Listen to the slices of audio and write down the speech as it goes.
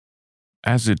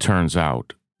As it turns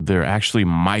out, there actually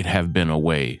might have been a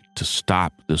way to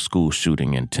stop the school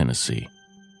shooting in Tennessee.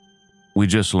 We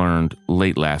just learned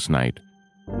late last night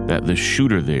that the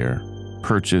shooter there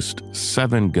purchased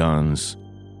 7 guns,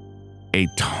 a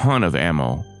ton of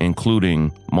ammo,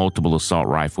 including multiple assault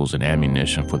rifles and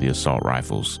ammunition for the assault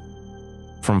rifles,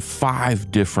 from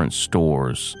 5 different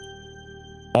stores,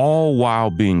 all while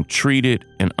being treated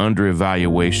and under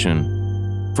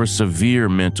evaluation for severe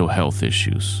mental health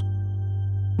issues.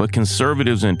 But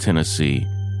conservatives in Tennessee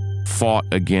fought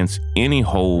against any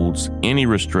holds, any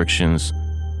restrictions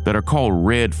that are called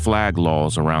red flag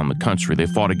laws around the country. They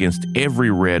fought against every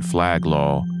red flag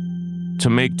law to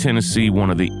make Tennessee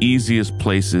one of the easiest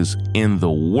places in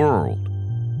the world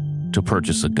to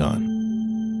purchase a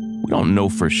gun. We don't know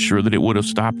for sure that it would have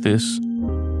stopped this,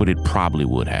 but it probably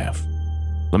would have.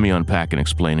 Let me unpack and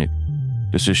explain it.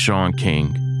 This is Sean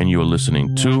King, and you're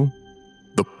listening to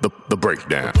The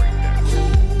Breakdown.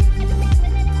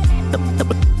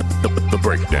 The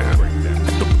Breakdown.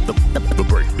 The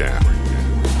Breakdown.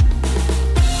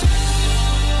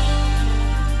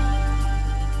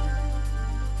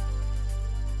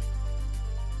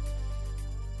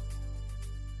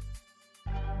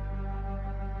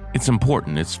 It's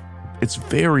important. It's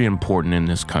very important in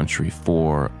this country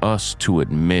for us to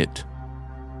admit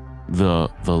the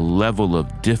level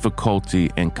of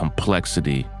difficulty and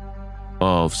complexity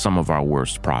of some of our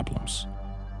worst problems.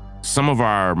 Some of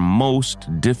our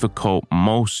most difficult,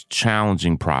 most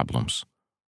challenging problems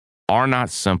are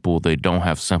not simple. They don't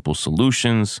have simple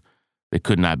solutions. They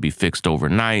could not be fixed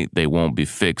overnight. They won't be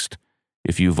fixed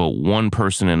if you vote one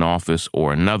person in office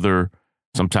or another.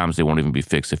 Sometimes they won't even be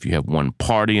fixed if you have one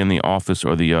party in the office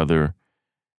or the other.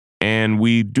 And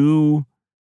we do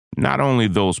not only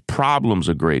those problems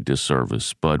a great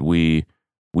disservice, but we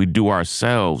do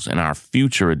ourselves and our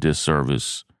future a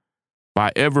disservice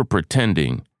by ever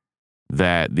pretending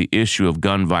that the issue of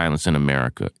gun violence in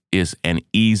America is an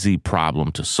easy problem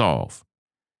to solve.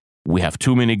 We have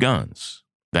too many guns.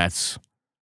 That's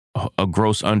a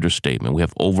gross understatement. We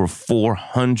have over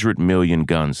 400 million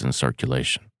guns in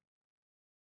circulation.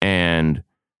 And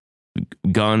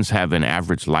guns have an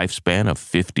average lifespan of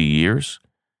 50 years.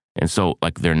 And so,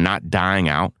 they're not dying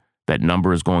out. That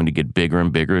number is going to get bigger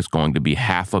and bigger. It's going to be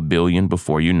 500 million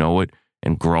before you know it,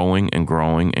 and growing and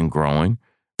growing and growing.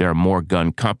 There are more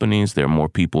gun companies. There are more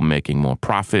people making more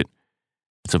profit.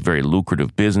 It's a very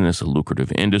lucrative business, a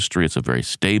lucrative industry. It's a very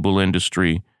stable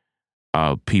industry.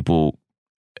 People,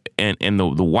 and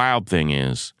the wild thing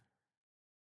is,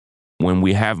 when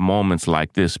we have moments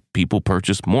like this, people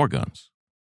purchase more guns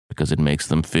because it makes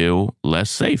them feel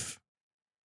less safe.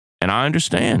 And I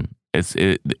understand.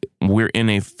 We're in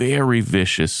a very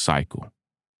vicious cycle.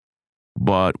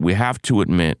 But we have to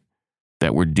admit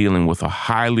that we're dealing with a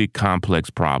highly complex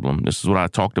problem. This is what I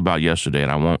talked about yesterday,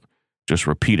 and I won't just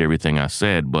repeat everything I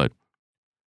said, but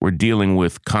we're dealing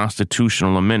with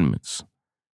constitutional amendments.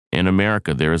 In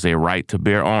America, there is a right to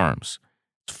bear arms.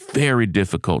 It's very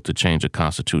difficult to change a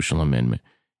constitutional amendment.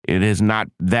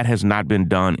 That has not been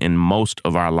done in most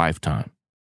of our lifetime.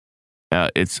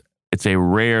 It's a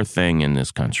rare thing in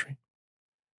this country.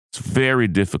 It's very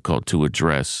difficult to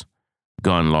address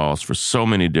gun laws for so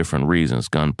many different reasons,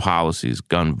 gun policies,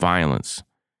 gun violence,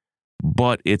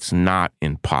 but it's not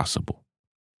impossible.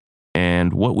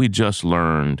 And what we just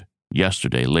learned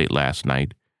yesterday, late last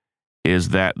night, is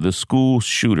that the school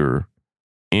shooter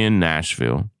in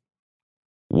Nashville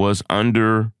was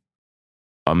under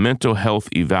a mental health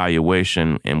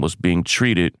evaluation and was being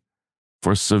treated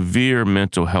for severe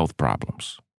mental health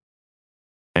problems.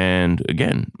 And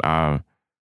again,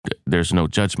 there's no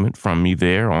judgment from me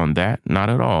there on that.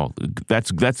 Not at all.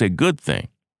 That's a good thing.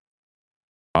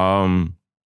 The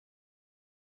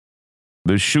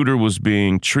shooter was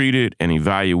being treated and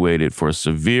evaluated for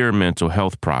severe mental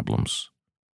health problems,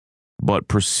 but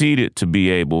proceeded to be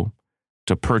able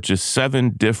to purchase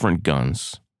 7 different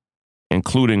guns,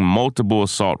 including multiple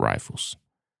assault rifles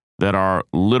that are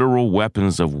literal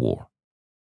weapons of war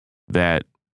that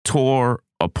tore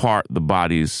apart the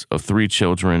bodies of 3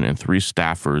 children and 3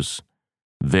 staffers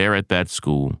there at that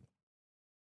school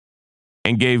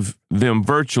and gave them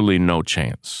virtually no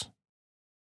chance.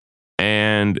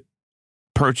 And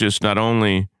purchased not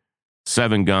only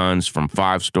 7 guns from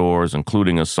 5 stores,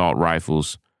 including assault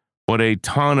rifles, but a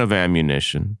ton of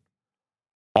ammunition,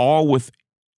 all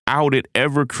without it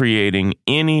ever creating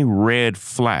any red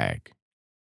flag.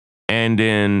 And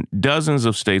in dozens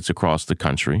of states across the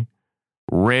country,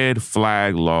 red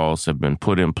flag laws have been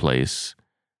put in place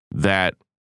that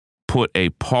put a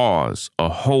pause, a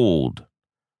hold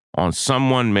on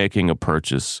someone making a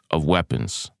purchase of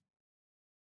weapons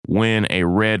when a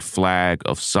red flag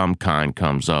of some kind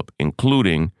comes up,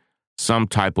 including some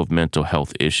type of mental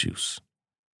health issues.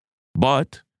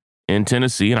 But in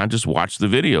Tennessee, and I just watched the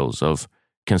videos of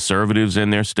conservatives in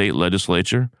their state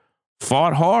legislature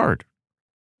fought hard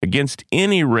against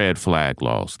any red flag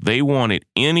laws. They wanted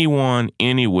anyone,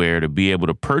 anywhere to be able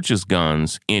to purchase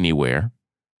guns anywhere,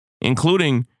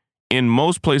 including in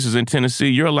most places in Tennessee,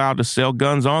 you're allowed to sell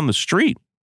guns on the street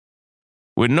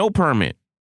with no permit.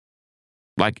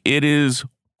 Like, it is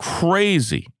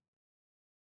crazy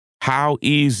how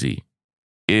easy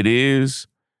it is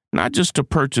not just to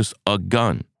purchase a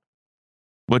gun,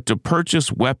 but to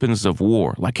purchase weapons of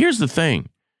war. Like, here's the thing.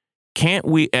 Can't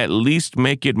we at least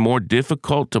make it more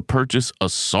difficult to purchase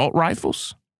assault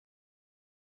rifles?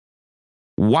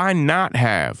 Why not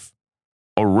have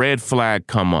a red flag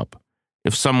come up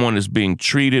if someone is being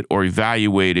treated or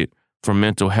evaluated for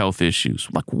mental health issues?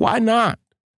 Like, why not?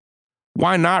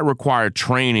 Why not require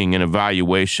training and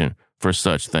evaluation for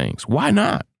such things? Why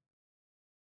not?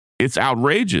 It's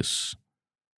outrageous.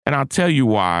 And I'll tell you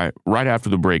why right after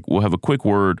the break. We'll have a quick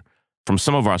word from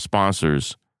some of our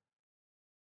sponsors.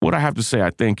 What I have to say,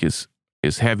 I think, is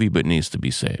heavy but needs to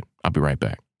be said. I'll be right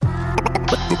back.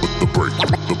 The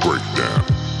breakdown. The breakdown.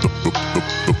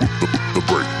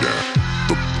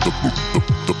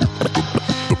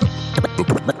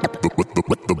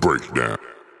 The breakdown.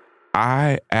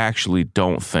 I actually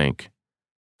don't think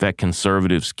that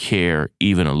conservatives care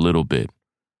even a little bit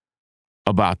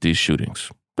about these shootings.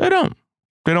 They don't.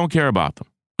 They don't care about them.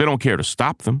 They don't care to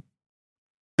stop them.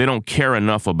 They don't care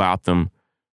enough about them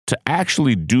to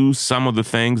actually do some of the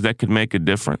things that could make a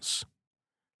difference.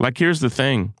 Like, here's the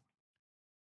thing.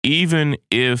 Even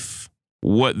if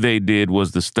what they did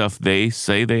was the stuff they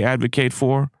say they advocate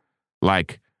for,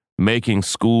 like making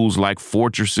schools like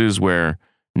fortresses where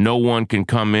no one can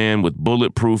come in with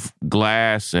bulletproof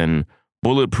glass and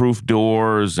bulletproof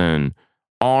doors and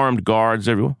armed guards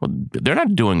everywhere. Well, they're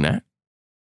not doing that.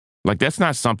 Like, that's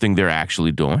not something they're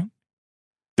actually doing.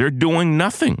 They're doing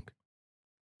nothing.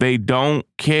 They don't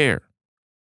care.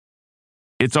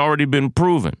 It's already been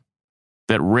proven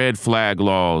that red flag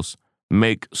laws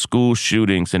make school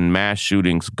shootings and mass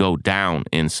shootings go down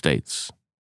in states.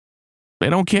 They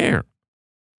don't care.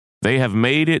 They have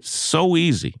made it so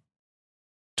easy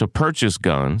to purchase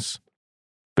guns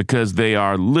because they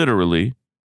are literally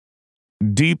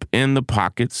deep in the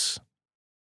pockets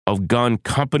of gun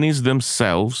companies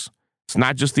themselves. It's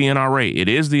not just the NRA. It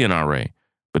is the NRA.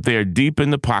 But they are deep in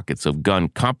the pockets of gun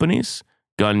companies,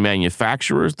 gun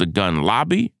manufacturers, the gun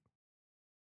lobby.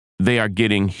 They are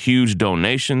getting huge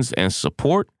donations and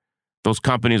support. Those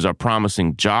companies are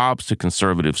promising jobs to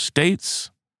conservative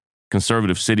states,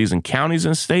 conservative cities and counties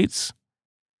and states.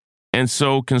 And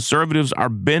so conservatives are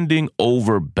bending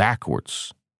over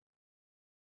backwards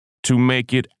to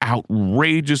make it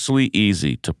outrageously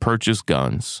easy to purchase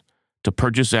guns, to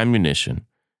purchase ammunition,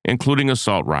 including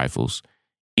assault rifles,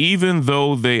 even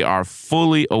though they are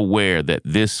fully aware that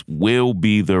this will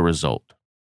be the result.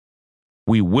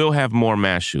 We will have more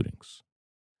mass shootings.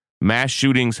 Mass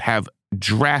shootings have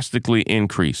drastically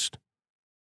increased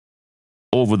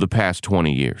over the past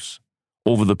 20 years,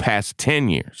 over the past 10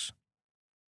 years.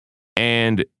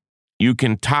 And you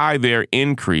can tie their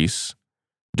increase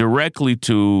directly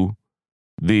to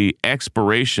the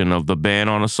expiration of the ban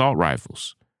on assault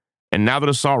rifles. And now that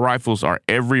assault rifles are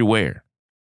everywhere,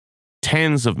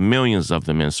 tens of millions of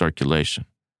them in circulation,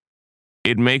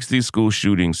 it makes these school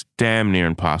shootings damn near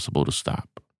impossible to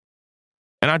stop.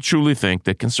 And I truly think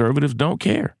that conservatives don't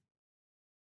care.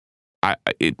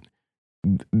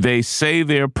 They say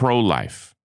they're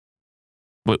pro-life,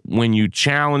 but when you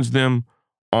challenge them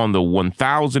on the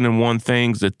 1,001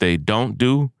 things that they don't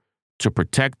do to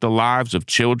protect the lives of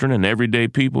children and everyday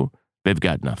people, they've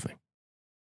got nothing.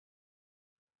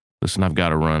 Listen, I've got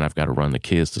to run the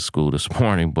kids to school this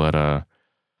morning, but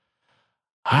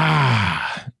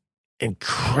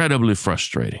incredibly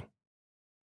frustrating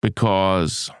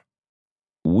because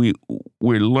we're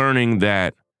learning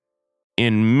that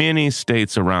in many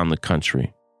states around the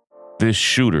country, this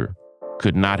shooter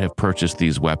could not have purchased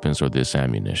these weapons or this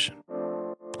ammunition.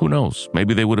 Who knows?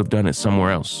 Maybe they would have done it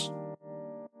somewhere else.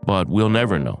 But we'll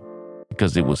never know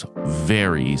because it was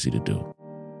very easy to do.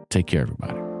 Take care,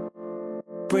 everybody.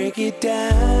 Break it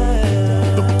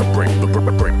down. The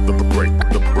breakdown.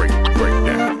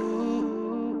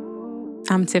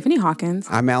 I'm Tiffany Hawkins.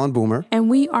 I'm Alan Boomer. And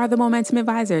we are the Momentum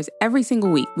Advisors. Every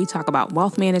single week, we talk about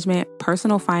wealth management,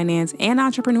 personal finance, and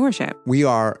entrepreneurship. We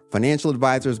are financial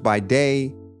advisors by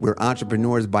day. We're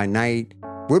entrepreneurs by night.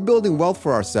 We're building wealth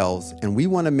for ourselves, and we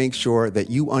want to make sure that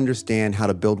you understand how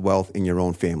to build wealth in your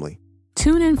own family.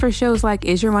 Tune in for shows like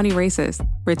Is Your Money Racist?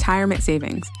 Retirement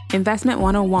Savings, Investment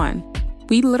 101.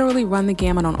 We literally run the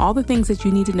gamut on all the things that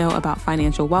you need to know about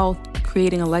financial wealth,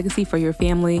 creating a legacy for your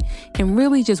family, and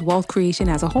really just wealth creation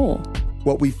as a whole.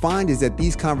 What we find is that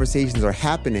these conversations are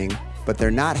happening, but they're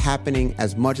not happening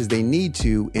as much as they need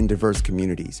to in diverse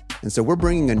communities. And so we're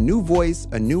bringing a new voice,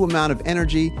 a new amount of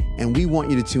energy, and we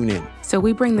want you to tune in. So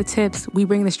we bring the tips, we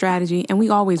bring the strategy, and we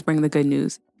always bring the good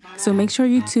news. So make sure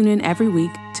you tune in every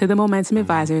week to the Momentum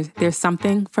Advisors. There's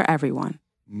something for everyone.